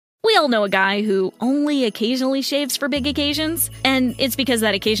all know a guy who only occasionally shaves for big occasions, and it's because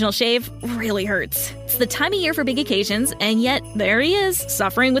that occasional shave really hurts. It's the time of year for big occasions, and yet there he is,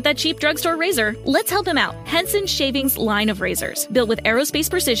 suffering with that cheap drugstore razor. Let's help him out. Henson Shaving's line of razors, built with aerospace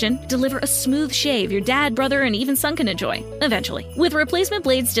precision, deliver a smooth shave your dad, brother, and even son can enjoy, eventually. With replacement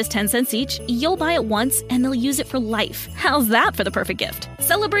blades just 10 cents each, you'll buy it once, and they'll use it for life. How's that for the perfect gift?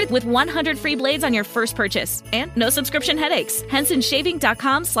 Celebrate with 100 free blades on your first purchase, and no subscription headaches.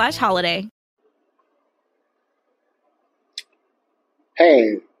 HensonShaving.com/holiday.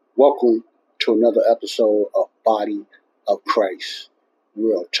 Hey, welcome to another episode of Body of Christ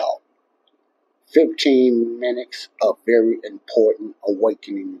Real Talk. 15 minutes of very important,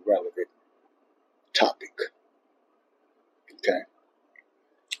 awakening, relevant topic. Okay.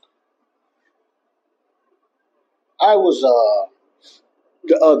 I was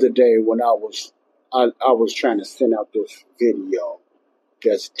the other day when I was trying to send out this video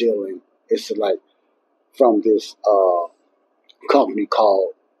that's dealing, it's like from this company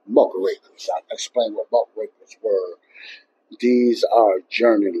called Muckrakers. I explained what Muckrakers were. These are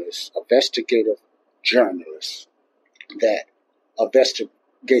journalists, investigative journalists that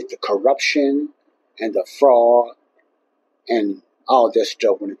investigate the corruption and the fraud and all that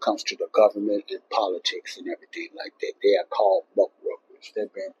stuff when it comes to the government and politics and everything like that. They are called Muckrakers.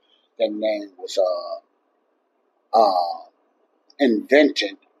 Their name was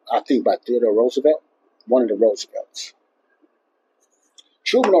invented, I think, by Theodore Roosevelt, one of the Roosevelts.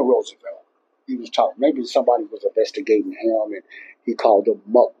 Truman Roosevelt, he was talking, maybe somebody was investigating him and he called them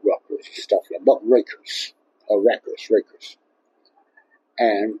muckrakers and stuff like muckrakers, or rakers.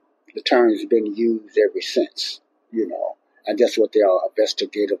 And the term's been used ever since, and that's what they are,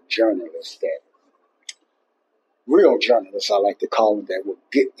 investigative journalists, that real journalists, I like to call them, that will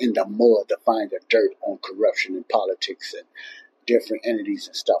get in the mud to find the dirt on corruption and politics and different entities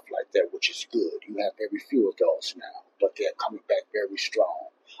and stuff like that, which is good. You have very few of those now, but they're coming back very strong.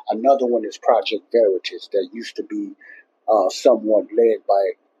 Another one is Project Veritas, that used to be somewhat led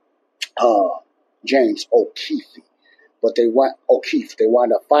by James O'Keefe, but they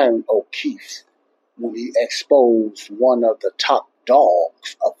wound up firing O'Keefe when he exposed one of the top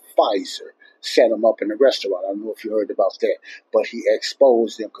dogs of Pfizer, set him up in a restaurant. I don't know if you heard about that, but he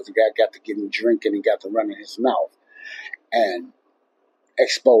exposed them because the guy got to get him drinking and got to run in his mouth, and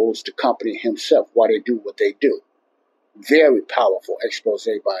exposed the company himself, why they do what they do. Very powerful expose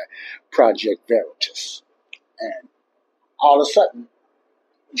by Project Veritas. And all of a sudden,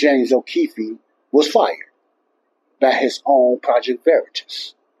 James O'Keefe was fired by his own Project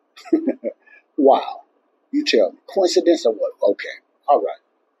Veritas. Wow. You tell me. Coincidence or what? Okay. All right.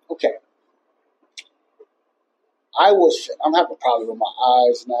 Okay. I'm having a problem with my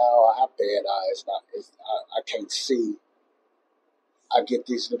eyes now. I have bad eyes now. I can't see. I get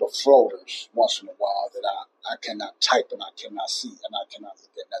these little floaters once in a while that I cannot type and I cannot see and I cannot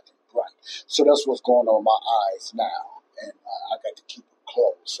look at nothing bright. So that's what's going on with my eyes now. And I got to keep them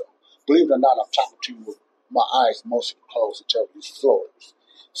closed. So believe it or not, I'm talking to you with my eyes mostly closed until these floaters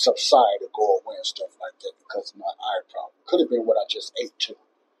subside or go away and stuff like that because of my eye problem. Could have been what I just ate too,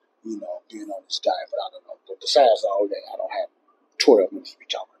 being on this diet, but I don't know. But besides all that, I don't have 12 minutes to be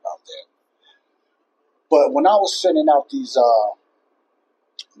talking about that. But when I was sending out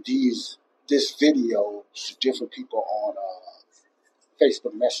this video to different people on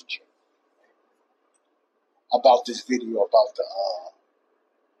Facebook Messenger about this video about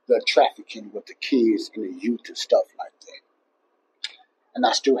the trafficking with the kids and the youth and stuff like that. And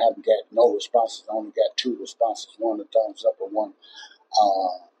I still haven't got no responses. I only got 2 responses. One a thumbs up and one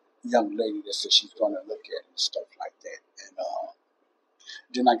young lady that said she's going to look at it and stuff like that. And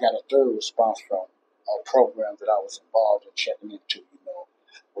then I got a 3rd response from a program that I was involved in checking into,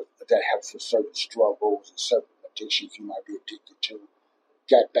 that helps with certain struggles and certain addictions you might be addicted to.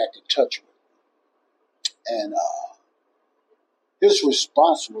 Got back in touch with me. And his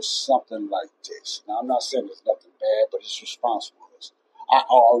response was something like this. Now, I'm not saying there's nothing bad, but his response was, I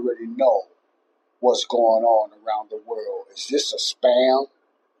already know what's going on around the world. Is this a spam?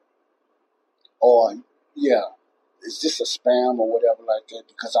 Or, is this a spam or whatever like that?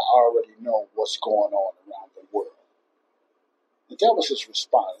 Because I already know what's going on around the world. And that was his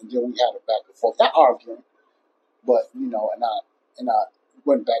response. And then we had a back and forth. Not arguing, but, and I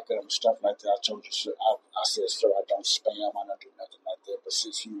went back at him and stuff like that. I told you, sir, I said, sir, I don't spam. I don't do nothing like that. But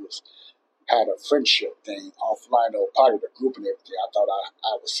since he had a friendship thing offline or part of the group and everything, I thought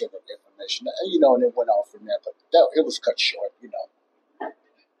I would send him information. And, and it went on from there. But it was cut short,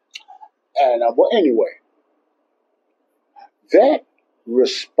 And, well, anyway, that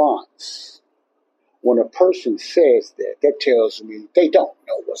response When a person says that, that tells me they don't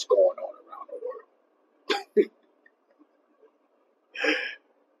know what's going on around the world.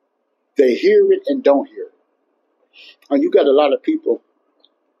 They hear it and don't hear it. And you got a lot of people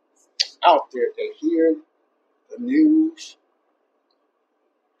out there that hear the news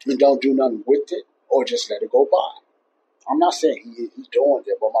and don't do nothing with it or just let it go by. I'm not saying he's doing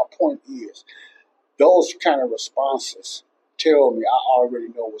that, but my point is those kind of responses tell me I already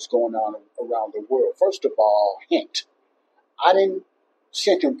know what's going on around the world. First of all, hint, I didn't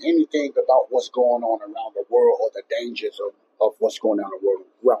send him anything about what's going on around the world or the dangers of what's going on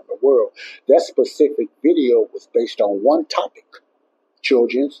around the world. That specific video was based on one topic: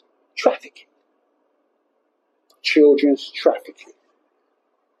 children's trafficking. Children's trafficking.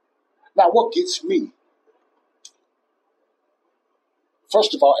 Now, what gets me?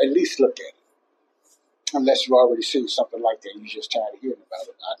 First of all, at least look at it. Unless you already seen something like that, you're just tired of hearing about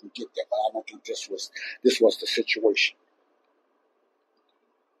it. I can get that, but I don't think this was the situation.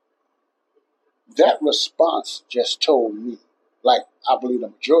 That response just told me, like I believe the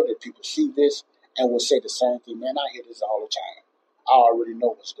majority of people see this and will say the same thing. Man, I hear this all the time. I already know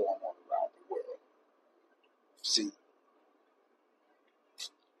what's going on around the world. See,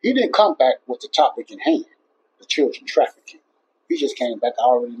 he didn't come back with the topic in hand, the children trafficking. He just came back, I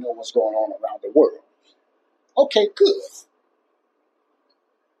already know what's going on around the world. Okay, good.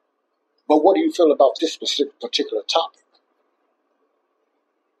 But what do you feel about this particular topic?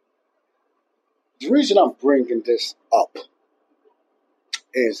 The reason I'm bringing this up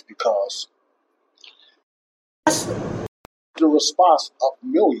is because that's the response of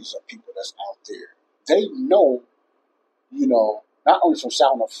millions of people that's out there. They know, not only from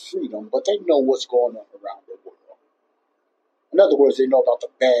Sound of Freedom, but they know what's going on around the world. In other words, they know about the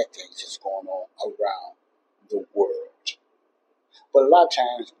bad things that's going on around the world. But a lot of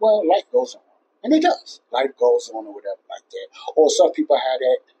times, life goes on. And it does. Life goes on or whatever like that. Or some people have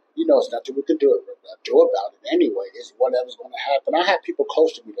that, it's nothing we can do about it anyway. It's whatever's going to happen. I have people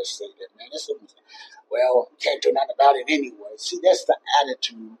close to me that say that, man. Can't do nothing about it anyway. See, that's the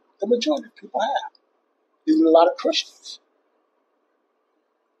attitude the majority of people have. Even a lot of Christians.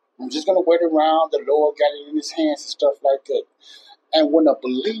 I'm just going to wait around. The Lord got it in his hands and stuff like that. And when a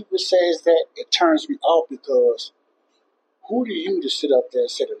believer says that, it turns me off because who do you to sit up there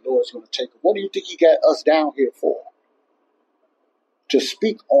and say the Lord's going to take it? What do you think he got us down here for? To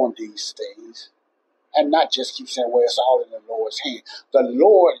speak on these things and not just keep saying, it's all in the Lord's hand. The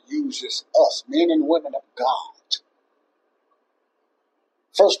Lord uses us, men and women of God,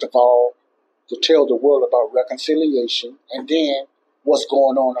 first of all, to tell the world about reconciliation and then what's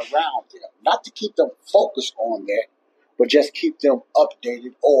going on around them. Not to keep them focused on that, but just keep them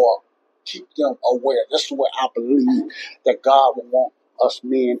updated or keep them aware. This is what I believe that God would want us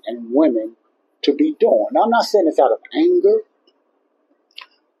men and women to be doing. Now, I'm not saying it's out of anger.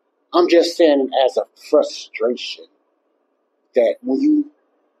 I'm just saying as a frustration that when you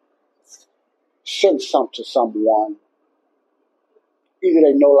send something to someone, either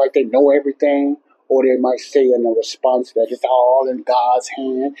they know everything, or they might say in a response that it's all in God's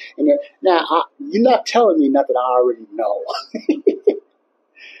hand. And you're not telling me nothing I already know.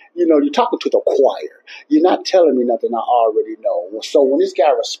 You're talking to the choir. You're not telling me nothing I already know. So when this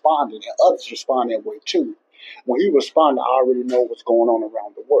guy responded, and others respond that way too, when he responded, I already know what's going on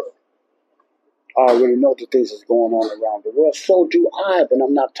around the world. I already know the things that's going on around the world. So do I, but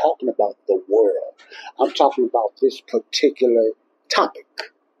I'm not talking about the world. I'm talking about this particular topic.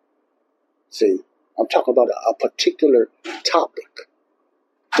 See, I'm talking about a particular topic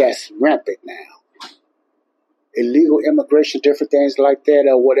that's rampant now. Illegal immigration, different things like that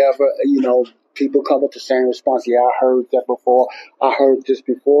or whatever, people come with the same response. Yeah, I heard that before. I heard this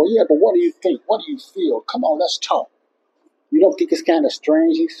before. Yeah, but what do you think? What do you feel? Come on, let's talk. You don't think it's kind of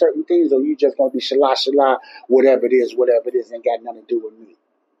strange, these certain things, or you just going to be shala, whatever it is, ain't got nothing to do with me.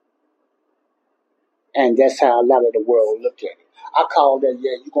 And that's how a lot of the world look at it. I call that,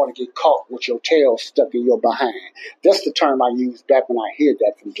 you're going to get caught with your tail stuck in your behind. That's the term I use back when I hear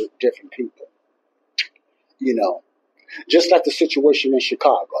that from different people. Just like the situation in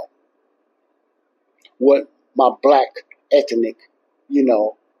Chicago. What my black ethnic,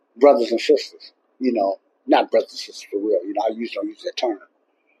 brothers and sisters, not brothers and sisters for real, I usually don't use that term.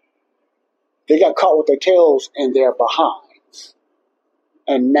 They got caught with their tails in their behinds.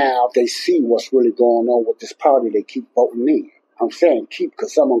 And now they see what's really going on with this party they keep voting in. I'm saying keep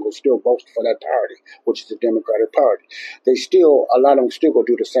because someone will still vote for that party, which is the Democratic Party. A lot of them still go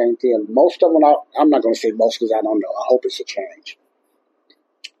do the same thing. Most of them, I'm not going to say most because I don't know. I hope it's a change.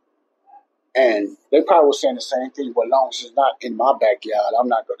 And they probably were saying the same thing, but as long as it's not in my backyard, I'm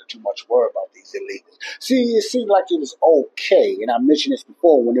not going to too much worry about these illegals. See, it seemed like it was okay, and I mentioned this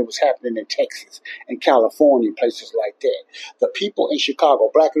before when it was happening in Texas and California, places like that. The people in Chicago,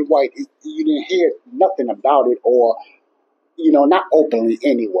 black and white, you didn't hear nothing about it, or, not openly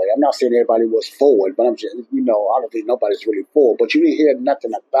anyway. I'm not saying everybody was for it, but I'm just, I don't think nobody's really for it, but you didn't hear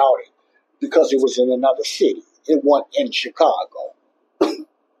nothing about it because it was in another city. It wasn't in Chicago.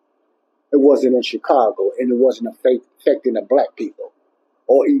 It wasn't in Chicago, and it wasn't affecting the black people,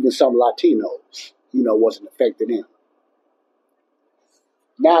 or even some Latinos, wasn't affecting them.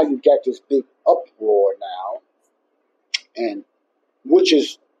 Now you've got this big uproar now, and which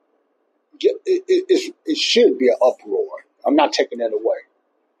is, it should be an uproar. I'm not taking that away.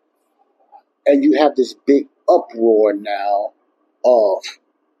 And you have this big uproar now of,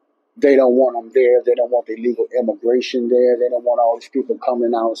 they don't want them there. They don't want the illegal immigration there. They don't want all these people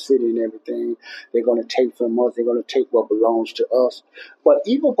coming out of the city and everything. They're going to take from us. They're going to take what belongs to us. But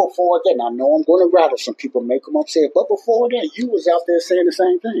even before that, I know I'm going to rattle some people, make them upset. But before that, you was out there saying the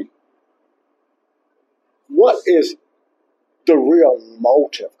same thing. What is the real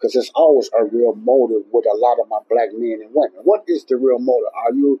motive? Because there's always a real motive with a lot of my black men and women. What is the real motive?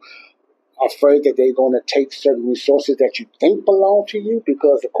 Are you afraid that they're going to take certain resources that you think belong to you?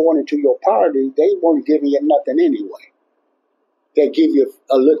 Because according to your party, they won't give you nothing anyway. They give you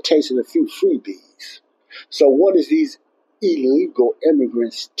a little taste of a few freebies. So what is these illegal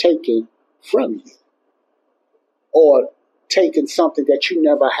immigrants taking from you? Or taking something that you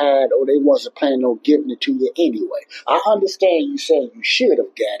never had, or they wasn't planning on giving it to you anyway? I understand you saying you should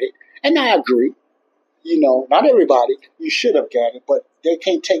have got it, and I agree. Not everybody, you should have got it, but they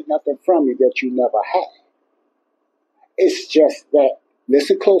can't take nothing from you that you never had. It's just that,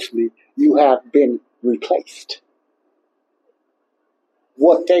 listen closely, you have been replaced.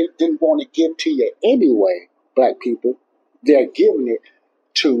 What they didn't want to give to you anyway, black people, they're giving it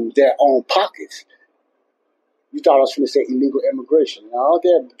to their own pockets. You thought I was going to say illegal immigration. No,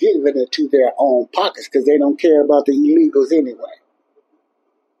 they're giving it to their own pockets because they don't care about the illegals anyway.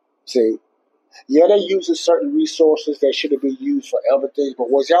 See? Yeah, they're using certain resources that should have been used for other things, but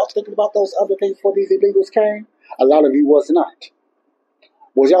was y'all thinking about those other things before these illegals came? A lot of you was not.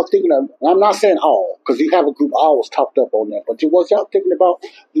 Was y'all thinking of, I'm not saying all, because you have a group always topped up on that, but was y'all thinking about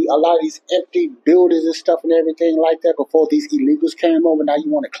a lot of these empty buildings and stuff and everything like that before these illegals came over? Now you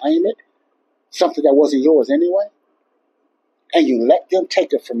want to claim it? Something that wasn't yours anyway? And you let them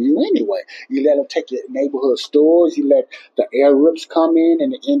take it from you anyway. You let them take your neighborhood stores. You let the Arabs come in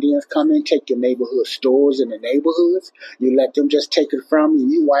and the Indians come in, take your neighborhood stores in the neighborhoods. You let them just take it from you.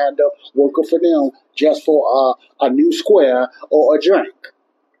 You wind up working for them just for a new square or a drink.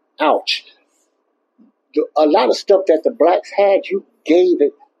 Ouch. A lot of stuff that the blacks had, you gave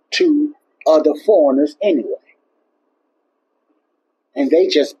it to other foreigners anyway. And they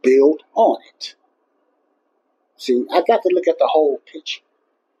just build on it. See, I got to look at the whole picture.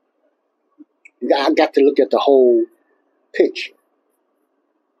 I got to look at the whole picture.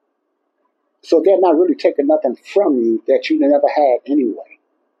 So they're not really taking nothing from you that you never had anyway.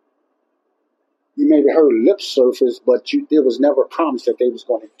 You maybe heard lip surface, but there was never a promise that they was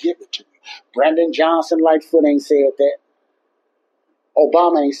going to give it to you. Brandon Johnson, Lightfoot ain't said that.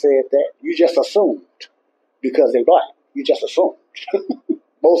 Obama ain't said that. You just assumed because they black. You just assumed.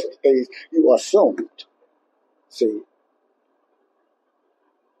 Most of the things you assumed. See,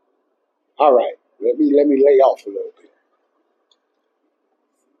 all right. Let me lay off a little bit.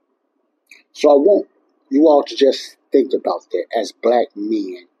 So I want you all to just think about that as black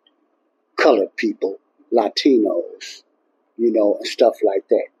men, colored people, Latinos, and stuff like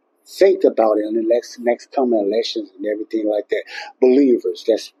that. Think about it in the next coming elections and everything like that. Believers,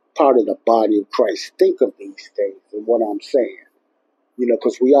 that's part of the body of Christ. Think of these things and what I'm saying.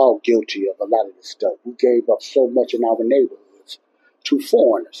 Because we all guilty of a lot of this stuff. We gave up so much in our neighborhoods to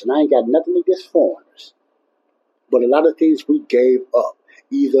foreigners. And I ain't got nothing against foreigners. But a lot of things we gave up,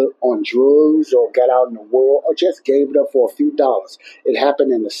 either on drugs or got out in the world or just gave it up for a few dollars. It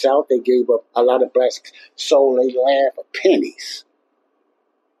happened in the South. They gave up, a lot of blacks sold their land for pennies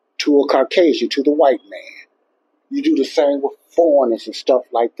to a Caucasian, to the white man. You do the same with foreigners and stuff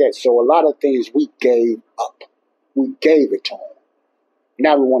like that. So a lot of things we gave up. We gave it to them.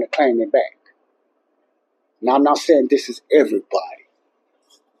 Now we want to claim it back. Now, I'm not saying this is everybody.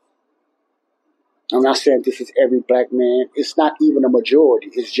 I'm not saying this is every black man. It's not even a majority.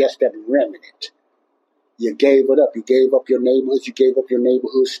 It's just that remnant. You gave it up. You gave up your neighborhoods. You gave up your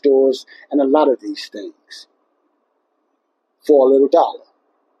neighborhood stores and a lot of these things for a little dollar,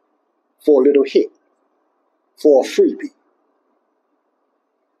 for a little hit, for a freebie.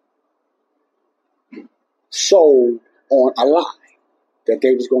 sold on a lie that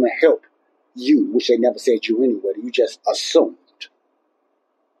they was going to help you, which they never said you anyway. You just assumed.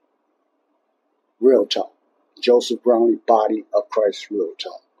 Real talk. Joseph Brownlee, Body of Christ, real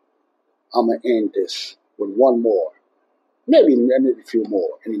talk. I'm going to end this with one more, maybe a few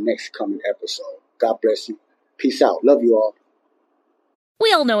more in the next coming episode. God bless you. Peace out. Love you all.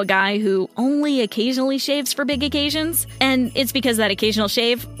 We all know a guy who only occasionally shaves for big occasions, and it's because that occasional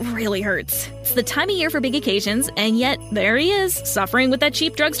shave really hurts. It's the time of year for big occasions, and yet there he is, suffering with that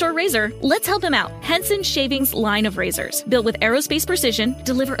cheap drugstore razor. Let's help him out. Henson Shaving's line of razors, built with aerospace precision,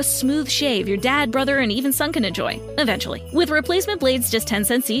 deliver a smooth shave your dad, brother, and even son can enjoy, eventually. With replacement blades just 10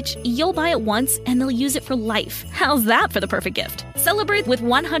 cents each, you'll buy it once, and they'll use it for life. How's that for the perfect gift? Celebrate with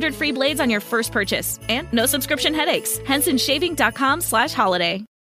 100 free blades on your first purchase, and no subscription headaches. HensonShaving.com/holiday.